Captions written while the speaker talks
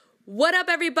What up,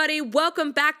 everybody?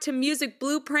 Welcome back to Music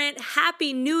Blueprint.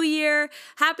 Happy New Year.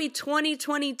 Happy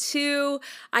 2022.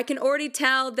 I can already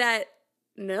tell that,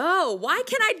 no, why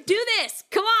can't I do this?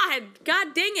 Come on.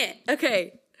 God dang it.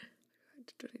 Okay.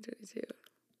 2022.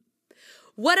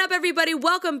 What up, everybody?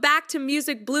 Welcome back to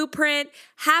Music Blueprint.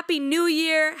 Happy New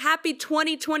Year. Happy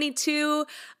 2022.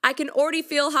 I can already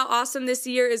feel how awesome this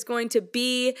year is going to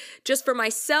be, just for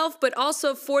myself, but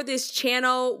also for this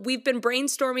channel. We've been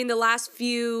brainstorming the last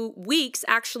few weeks,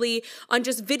 actually, on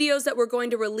just videos that we're going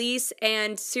to release.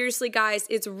 And seriously, guys,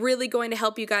 it's really going to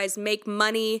help you guys make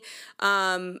money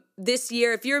this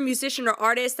year. If you're a musician or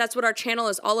artist, that's what our channel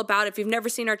is all about. If you've never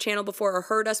seen our channel before or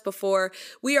heard us before,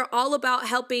 we are all about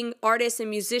helping artists and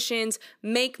musicians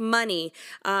make money.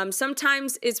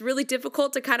 Sometimes it's really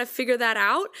difficult to kind of figure that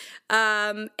out.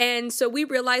 And so we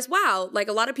realized, wow, like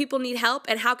a lot of people need help,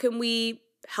 and how can we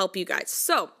help you guys?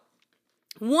 So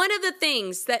one of the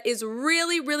things that is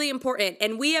really, really important,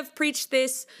 and we have preached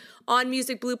this on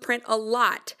Music Blueprint a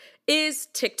lot, is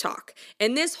TikTok.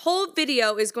 And this whole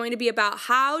video is going to be about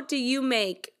how do you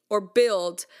make or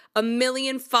build 1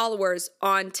 million followers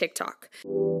on TikTok.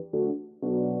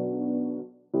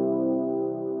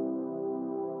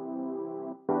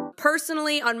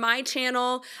 Personally, on my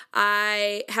channel,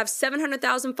 I have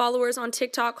 700,000 followers on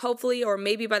TikTok, hopefully, or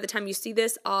maybe by the time you see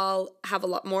this, I'll have a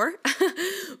lot more.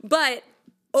 But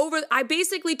I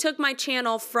basically took my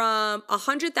channel from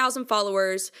 100,000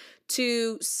 followers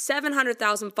to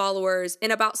 700,000 followers in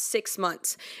about 6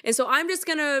 months. And so I'm just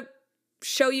gonna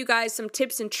show you guys some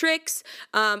tips and tricks,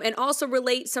 and also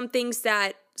relate some things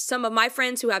that some of my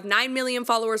friends who have 9 million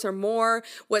followers or more,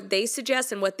 what they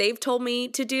suggest and what they've told me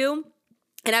to do.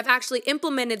 And I've actually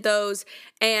implemented those,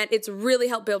 and it's really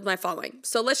helped build my following.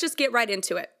 So let's just get right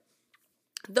into it.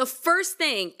 The first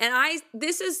thing, and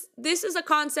this is a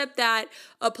concept that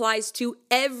applies to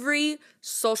every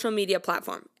social media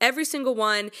platform, every single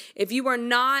one. If you are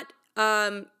not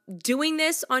doing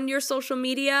this on your social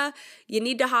media, you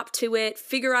need to hop to it,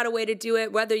 figure out a way to do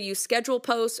it, whether you schedule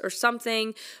posts or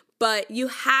something, but you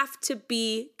have to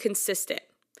be consistent.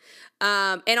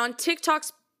 And on TikTok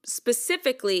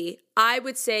specifically, I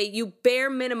would say you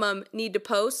bare minimum need to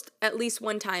post at least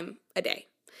 1 time a day.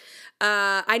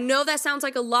 I know that sounds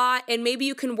like a lot, and maybe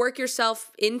you can work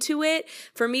yourself into it.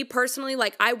 For me personally,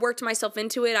 like, I worked myself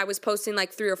into it. I was posting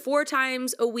like 3 or 4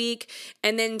 times a week,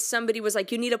 and then somebody was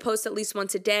like, you need to post at least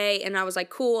once a day. And I was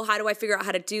like, cool, how do I figure out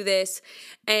how to do this?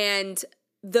 And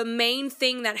the main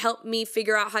thing that helped me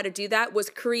figure out how to do that was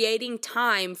creating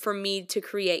time for me to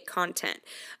create content.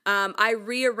 I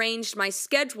rearranged my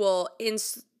schedule in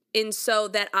so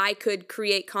that I could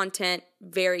create content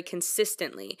very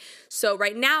consistently. So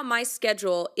right now my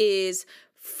schedule is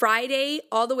Friday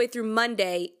all the way through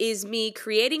Monday is me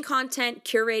creating content,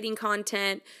 curating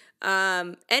content,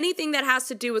 anything that has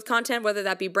to do with content, whether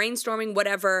that be brainstorming,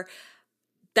 whatever,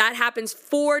 that happens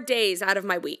 4 days out of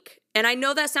my week. And I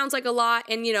know that sounds like a lot.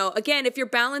 And, you know, again, if you're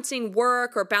balancing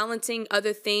work or balancing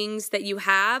other things that you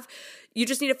have, you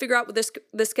just need to figure out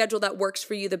the schedule that works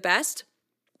for you the best.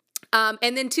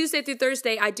 And then Tuesday through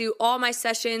Thursday, I do all my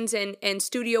sessions and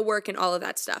studio work and all of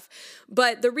that stuff.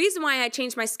 But the reason why I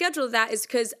changed my schedule to that is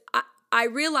because I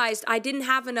realized I didn't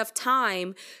have enough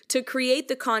time to create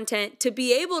the content to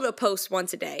be able to post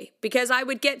once a day, because I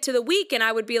would get to the week and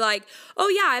I would be like, oh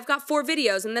yeah, I've got 4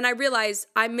 videos. And then I realized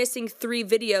I'm missing 3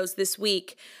 videos this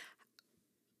week.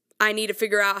 I need to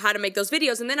figure out how to make those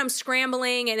videos. And then I'm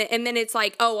scrambling, and then it's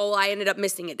like, oh, well, I ended up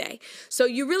missing a day. So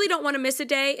you really don't want to miss a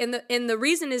day. And the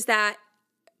reason is that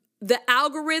the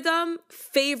algorithm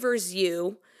favors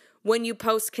you when you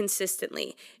post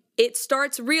consistently. It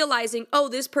starts realizing, oh,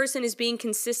 this person is being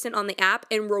consistent on the app,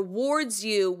 and rewards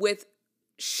you with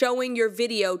showing your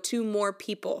video to more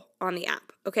people on the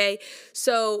app, okay?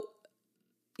 So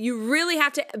you really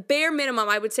have to, bare minimum,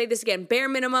 I would say this again, bare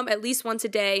minimum, at least once a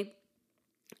day.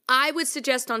 I would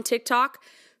suggest on TikTok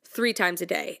 3 times a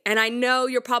day. And I know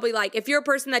you're probably like, if you're a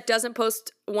person that doesn't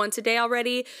post once a day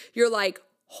already, you're like,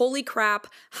 holy crap,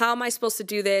 how am I supposed to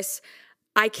do this?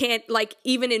 I can't like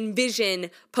even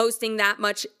envision posting that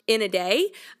much in a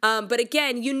day. But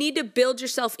again, you need to build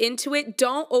yourself into it.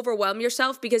 Don't overwhelm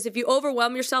yourself, because if you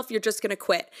overwhelm yourself, you're just going to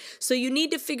quit. So you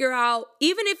need to figure out,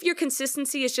 even if your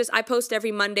consistency is just, I post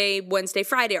every Monday, Wednesday,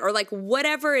 Friday, or like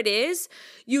whatever it is,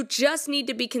 you just need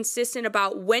to be consistent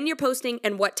about when you're posting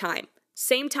and what time.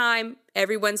 Same time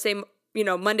every Wednesday,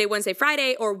 Monday, Wednesday,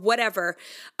 Friday, or whatever.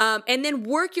 And then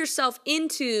work yourself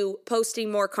into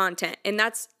posting more content. And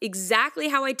that's exactly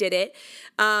how I did it.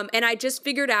 And I just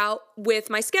figured out with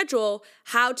my schedule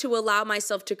how to allow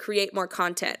myself to create more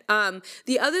content.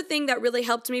 The other thing that really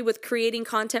helped me with creating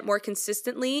content more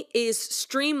consistently is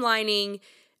streamlining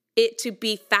it to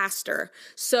be faster.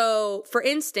 So for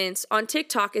instance, on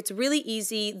TikTok, it's really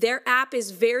easy. Their app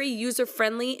is very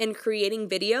user-friendly in creating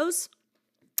videos.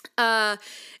 And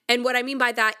what I mean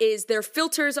by that is their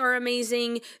filters are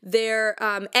amazing. Their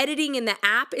editing in the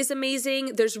app is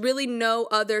amazing. There's really no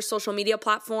other social media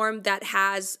platform that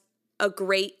has a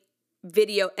great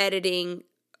video editing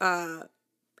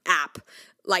app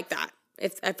like that.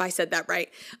 If I said that right.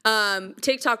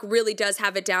 TikTok really does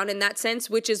have it down in that sense,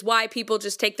 which is why people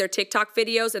just take their TikTok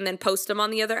videos and then post them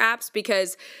on the other apps,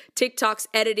 because TikTok's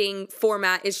editing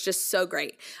format is just so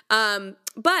great.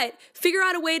 But figure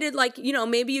out a way to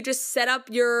maybe you just set up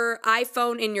your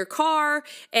iPhone in your car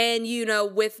and,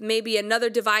 with maybe another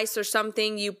device or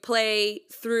something, you play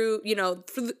through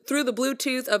the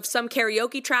Bluetooth of some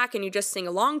karaoke track and you just sing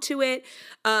along to it.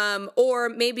 Or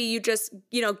maybe you just,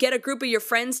 get a group of your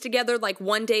friends together like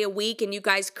one day a week and you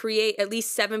guys create at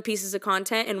least 7 pieces of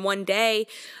content in one day.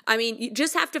 I mean, you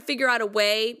just have to figure out a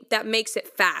way that makes it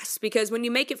fast, because when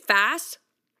you make it fast,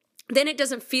 then it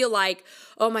doesn't feel like,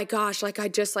 oh my gosh, like I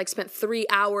just spent 3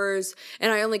 hours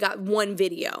and I only got one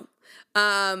video.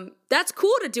 That's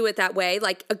cool to do it that way.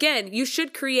 Again, you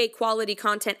should create quality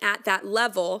content at that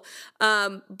level.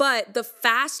 But the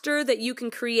faster that you can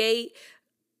create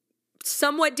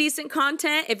somewhat decent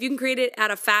content, if you can create it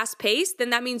at a fast pace, then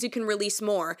that means you can release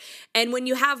more. And when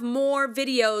you have more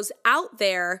videos out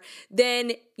there,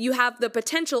 then you have the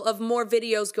potential of more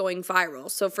videos going viral.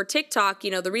 So for TikTok,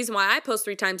 the reason why I post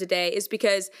 3 times a day is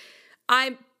because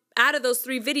out of those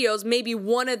 3 videos, maybe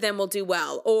one of them will do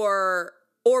well, or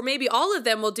maybe all of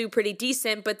them will do pretty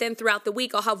decent, but then throughout the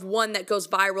week, I'll have one that goes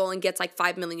viral and gets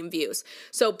 5 million views.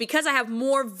 So because I have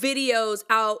more videos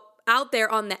out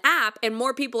there on the app and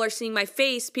more people are seeing my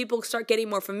face, people start getting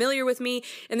more familiar with me,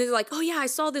 and they're like, oh yeah, I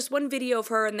saw this one video of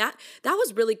her and that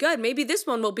was really good. Maybe this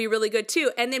one will be really good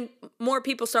too. And then more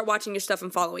people start watching your stuff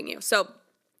and following you. So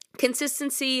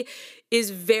consistency is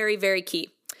very, very key.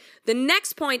 The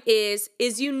next point is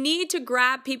you need to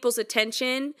grab people's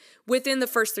attention within the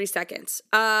first 3 seconds.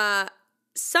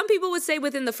 Some people would say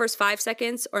within the first 5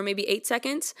 seconds or maybe 8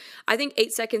 seconds. I think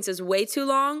 8 seconds is way too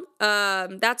long.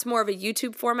 That's more of a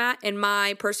YouTube format in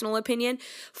my personal opinion.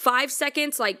 5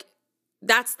 seconds,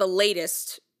 that's the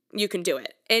latest you can do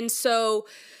it. And so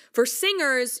for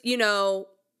singers,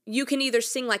 you can either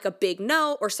sing a big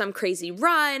note or some crazy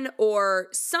run or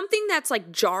something that's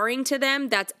jarring to them,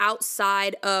 that's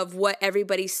outside of what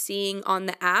everybody's seeing on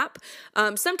the app.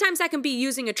 Sometimes that can be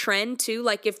using a trend too.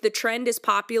 If the trend is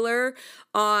popular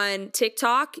on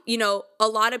TikTok, a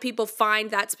lot of people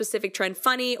find that specific trend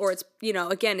funny, or it's,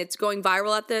 again, it's going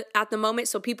viral at the moment.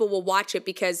 So people will watch it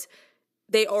because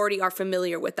they already are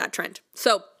familiar with that trend.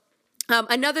 So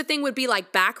another thing would be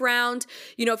background.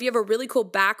 If you have a really cool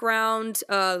background,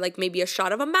 maybe a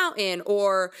shot of a mountain,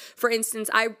 or for instance,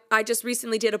 I just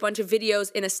recently did a bunch of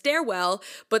videos in a stairwell,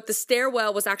 but the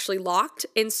stairwell was actually locked.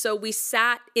 And so we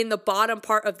sat in the bottom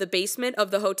part of the basement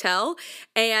of the hotel,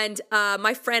 and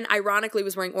my friend ironically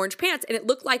was wearing orange pants, and it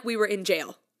looked like we were in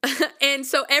jail. And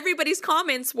so everybody's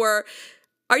comments were,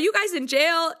 are you guys in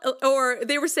jail? Or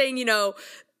they were saying,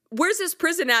 where's this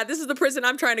prison at? This is the prison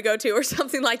I'm trying to go to, or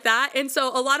something like that. And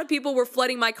so a lot of people were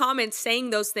flooding my comments saying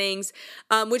those things,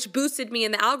 which boosted me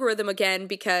in the algorithm again,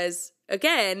 because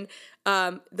again,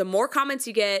 the more comments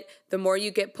you get, the more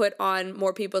you get put on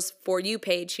more people's For You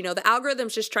page. The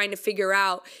algorithm's just trying to figure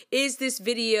out, is this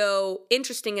video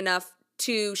interesting enough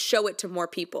to show it to more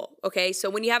people? Okay. So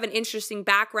when you have an interesting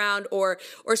background or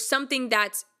something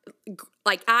that's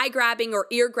eye-grabbing or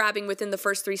ear-grabbing within the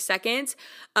first 3 seconds,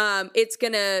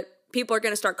 people are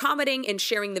gonna start commenting and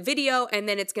sharing the video, and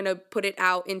then it's gonna put it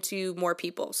out into more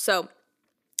people. So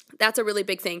that's a really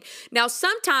big thing. Now,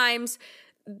 sometimes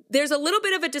there's a little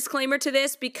bit of a disclaimer to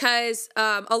this, because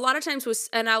a lot of times,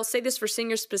 and I'll say this for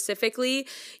singers specifically,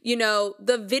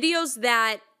 the videos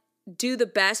that do the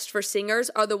best for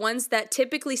singers are the ones that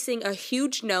typically sing a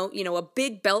huge note, a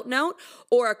big belt note,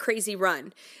 or a crazy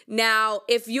run. Now,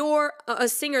 if you're a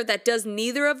singer that does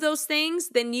neither of those things,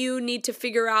 then you need to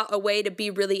figure out a way to be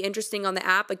really interesting on the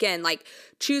app. Again,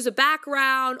 choose a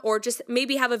background, or just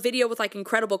maybe have a video with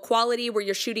incredible quality where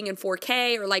you're shooting in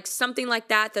 4K, or something like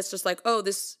that that's just oh,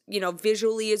 this,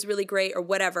 visually is really great, or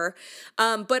whatever.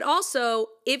 But also,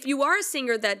 if you are a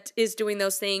singer that is doing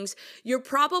those things, you're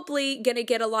probably going to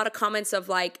get a lot of of comments of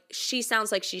like, she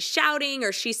sounds like she's shouting,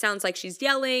 or she sounds like she's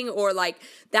yelling, or like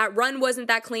that run wasn't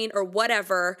that clean, or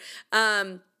whatever.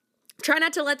 Try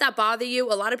not to let that bother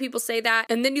you. A lot of people say that,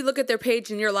 and then you look at their page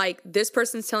and you're like, this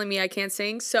person's telling me I can't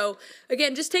sing. So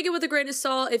again, just take it with a grain of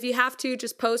salt. If you have to,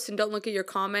 just post and don't look at your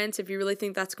comments if you really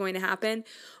think that's going to happen.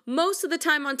 Most of the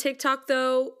time on TikTok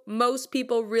though, most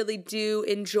people really do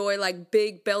enjoy like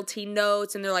big belty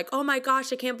notes, and they're like, oh my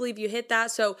gosh, I can't believe you hit that.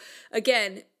 So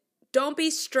again, don't be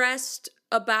stressed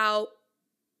about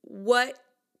what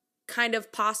kind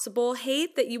of possible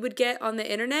hate that you would get on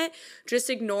the internet. Just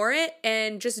ignore it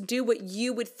and just do what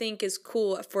you would think is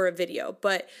cool for a video.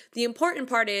 But the important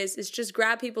part is just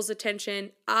grab people's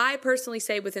attention. I personally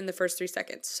say within the first 3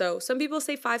 seconds. So some people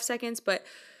say 5 seconds, but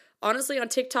honestly on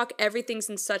TikTok, everything's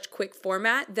in such quick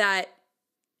format that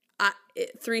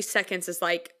 3 seconds is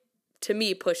like, to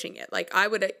me, pushing it. Like I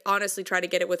would honestly try to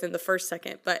get it within the first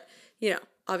second, but you know,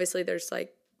 obviously there's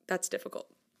like, that's difficult.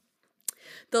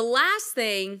 The last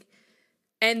thing,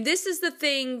 and this is the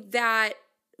thing that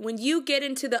when you get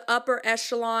into the upper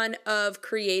echelon of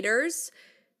creators,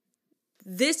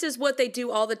 this is what they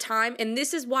do all the time. And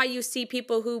this is why you see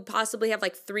people who possibly have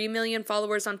like 3 million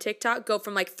followers on TikTok go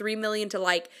from like 3 million to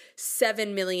like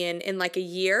 7 million in like a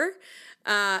year.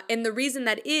 And the reason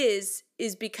that is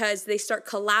because they start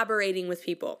collaborating with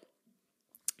people.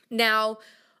 Now,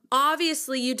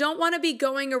 obviously, you don't want to be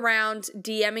going around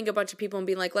DMing a bunch of people and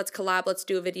being like, let's collab, let's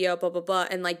do a video, blah, blah, blah.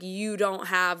 And like, you don't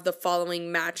have the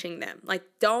following matching them. Like,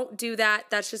 don't do that.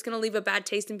 That's just going to leave a bad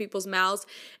taste in people's mouths.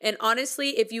 And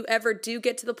honestly, if you ever do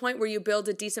get to the point where you build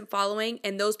a decent following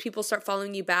and those people start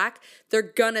following you back, they're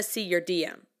going to see your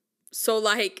DM. So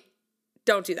like,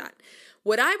 don't do that.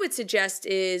 What I would suggest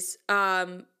is,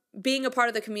 being a part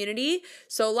of the community.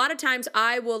 So a lot of times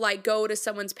I will like go to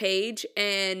someone's page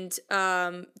and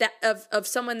that of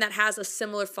someone that has a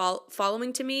similar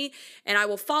following to me, and I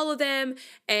will follow them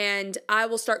and I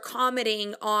will start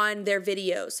commenting on their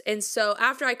videos. And so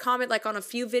after I comment like on a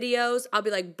few videos, I'll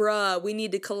be like, bruh, we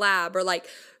need to collab, or like,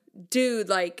 dude,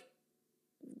 like,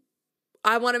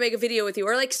 I want to make a video with you,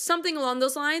 or like something along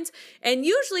those lines. And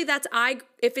usually that's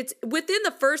if it's within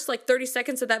the first like 30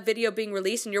 seconds of that video being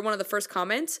released and you're one of the first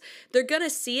comments, they're going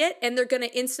to see it and they're going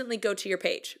to instantly go to your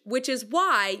page, which is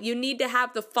why you need to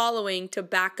have the following to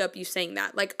back up you saying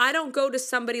that. Like, I don't go to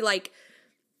somebody like,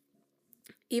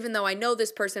 even though I know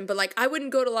this person, but like I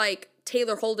wouldn't go to like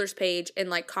Taylor Holder's page and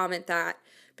like comment that,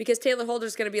 because Taylor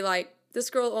Holder's going to be like, this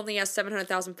girl only has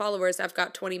 700,000 followers. I've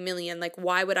got 20 million. Like,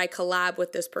 why would I collab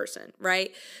with this person,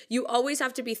 right? You always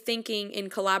have to be thinking in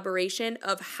collaboration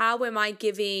of how am I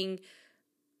giving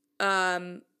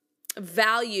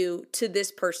value to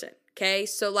this person, okay?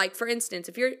 So like, for instance,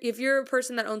 if you're a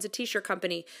person that owns a t-shirt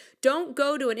company, don't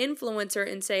go to an influencer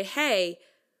and say, hey,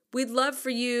 we'd love for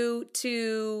you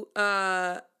to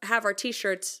have our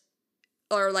t-shirts,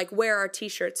 or like wear our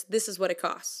t-shirts. This is what it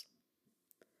costs.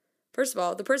 First of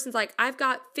all, the person's like, I've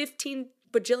got 15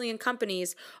 bajillion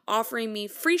companies offering me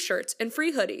free shirts and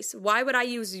free hoodies. Why would I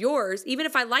use yours? Even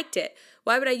if I liked it,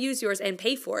 why would I use yours and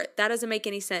pay for it? That doesn't make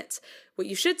any sense. What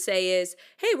you should say is,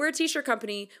 hey, we're a t-shirt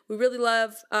company. We really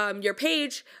love your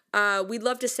page. We'd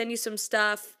love to send you some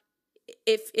stuff.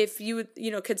 If you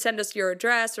could send us your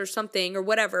address or something, or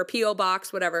whatever, P.O.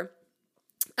 box, whatever.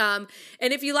 And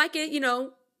if you like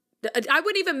it, I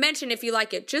wouldn't even mention if you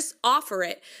like it, just offer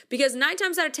it. Because 9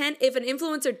 times out of 10, if an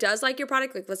influencer does like your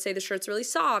product, like let's say the shirt's really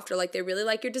soft, or like they really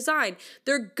like your design,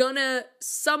 they're gonna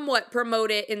somewhat promote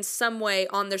it in some way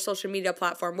on their social media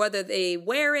platform, whether they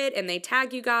wear it and they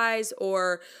tag you guys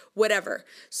or whatever.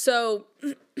 So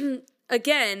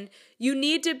again, you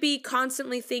need to be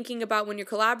constantly thinking about, when you're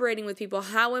collaborating with people,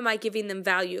 how am I giving them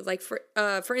value? Like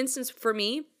for instance, for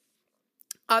me,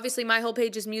 obviously my whole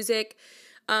page is music.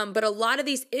 But a lot of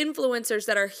these influencers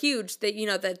that are huge,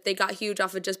 that they got huge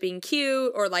off of just being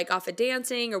cute, or like off of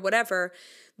dancing or whatever,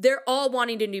 they're all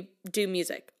wanting to do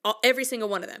music, every single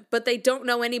one of them, but they don't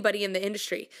know anybody in the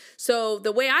industry. So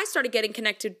the way I started getting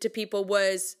connected to people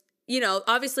was,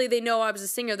 obviously they know I was a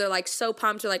singer. They're like so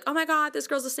pumped. They're like, oh my God, this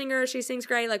girl's a singer. She sings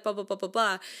great, like blah, blah, blah, blah,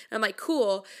 blah. And I'm like,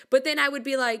 cool. But then I would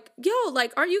be like, yo,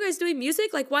 like, aren't you guys doing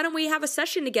music? Like, why don't we have a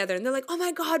session together? And they're like, oh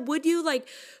my God, would you? Like,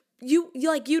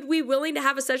 you'd be willing to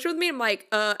have a session with me? I'm like,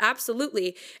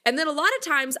 absolutely. And then a lot of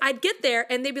times I'd get there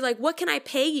and they'd be like, what can I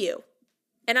pay you?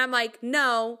 And I'm like,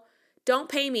 no, don't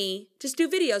pay me. Just do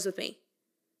videos with me.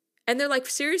 And they're like,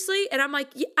 seriously? And I'm like,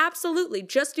 yeah, absolutely.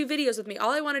 Just do videos with me.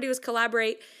 All I want to do is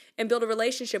collaborate and build a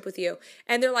relationship with you.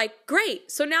 And they're like,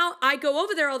 great. So now I go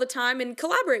over there all the time and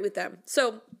collaborate with them.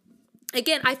 So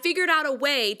again, I figured out a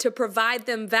way to provide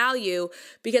them value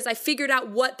because I figured out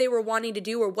what they were wanting to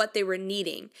do or what they were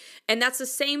needing. And that's the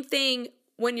same thing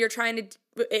when you're trying to,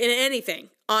 in anything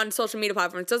on social media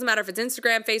platforms. It doesn't matter if it's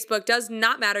Instagram, Facebook, does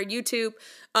not matter, YouTube.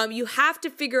 You have to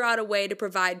figure out a way to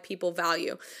provide people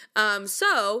value.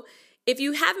 So if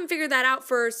you haven't figured that out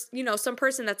for, some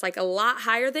person that's like a lot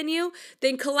higher than you,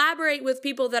 then collaborate with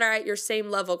people that are at your same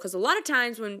level. Because a lot of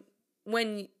times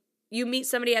when you meet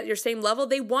somebody at your same level,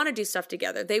 they want to do stuff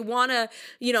together. They want to,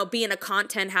 be in a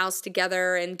content house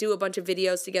together and do a bunch of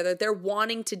videos together. They're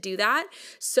wanting to do that.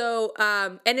 So,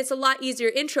 and it's a lot easier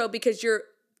intro because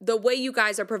the way you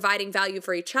guys are providing value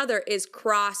for each other is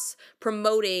cross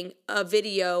promoting a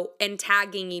video and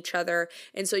tagging each other.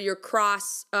 And so you're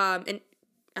and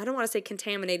I don't want to say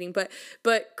contaminating, but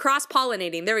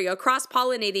cross-pollinating. There we go.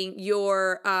 Cross-pollinating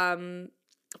your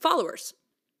followers.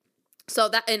 So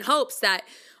that in hopes that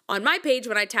on my page,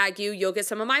 when I tag you, you'll get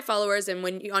some of my followers. And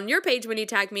on your page, when you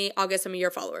tag me, I'll get some of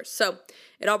your followers. So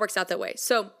it all works out that way.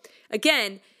 So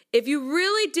again, if you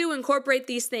really do incorporate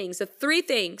these things, the 3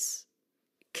 things,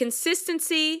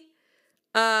 consistency,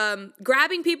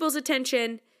 grabbing people's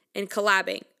attention, and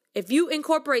collabing. If you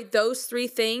incorporate those 3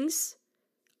 things,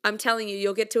 I'm telling you,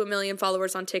 you'll get to 1 million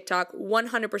followers on TikTok,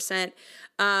 100%.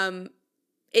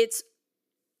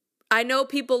 I know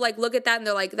people look at that and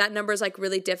they're like, that number is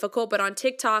really difficult, but on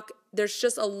TikTok, there's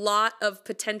just a lot of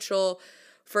potential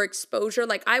for exposure.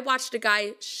 I watched a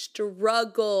guy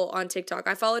struggle on TikTok.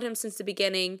 I followed him since the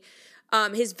beginning.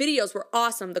 His videos were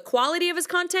awesome. The quality of his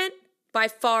content, by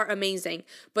far amazing,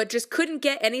 but just couldn't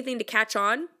get anything to catch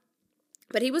on.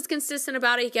 But he was consistent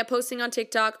about it. He kept posting on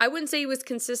TikTok. I wouldn't say he was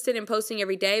consistent in posting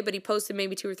every day, but he posted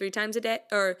maybe 2 or 3 times a day,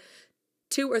 or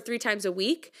 2 or 3 times a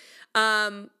week.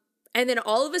 And then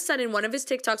all of a sudden, one of his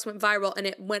TikToks went viral, and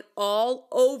it went all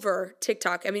over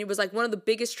TikTok. I mean, it was one of the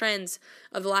biggest trends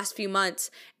of the last few months.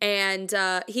 And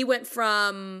he went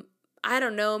from, I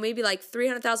don't know, maybe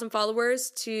 300,000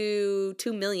 followers to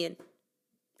 2 million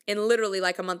in literally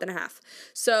a month and a half.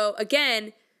 So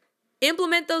again,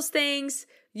 implement those things.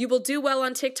 You will do well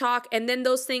on TikTok, and then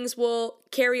those things will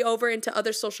carry over into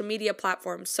other social media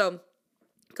platforms. So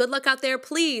good luck out there.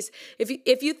 Please,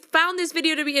 if you found this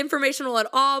video to be informational at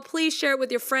all, please share it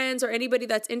with your friends or anybody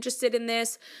that's interested in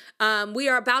this. We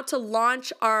are about to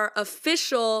launch our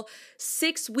official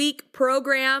 6-week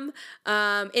program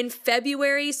in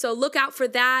February, so look out for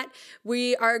that.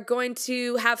 We are going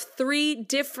to have 3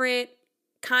 different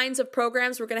kinds of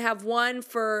programs. We're going to have one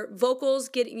for vocals,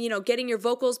 getting your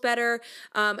vocals better,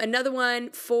 another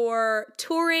one for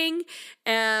touring,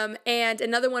 and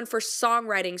another one for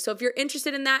songwriting. So if you're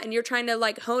interested in that and you're trying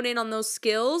to hone in on those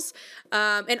skills,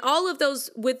 and all of those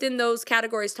within those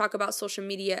categories talk about social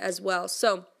media as well.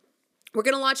 So we're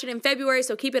going to launch it in February,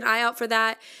 so keep an eye out for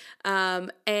that.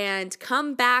 And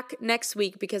come back next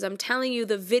week, because I'm telling you,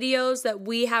 the videos that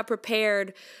we have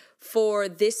prepared for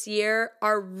this year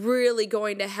are really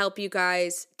going to help you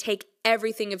guys take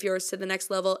everything of yours to the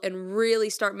next level and really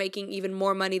start making even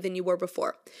more money than you were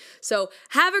before. So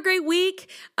have a great week.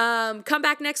 Come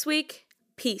back next week.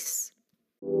 Peace.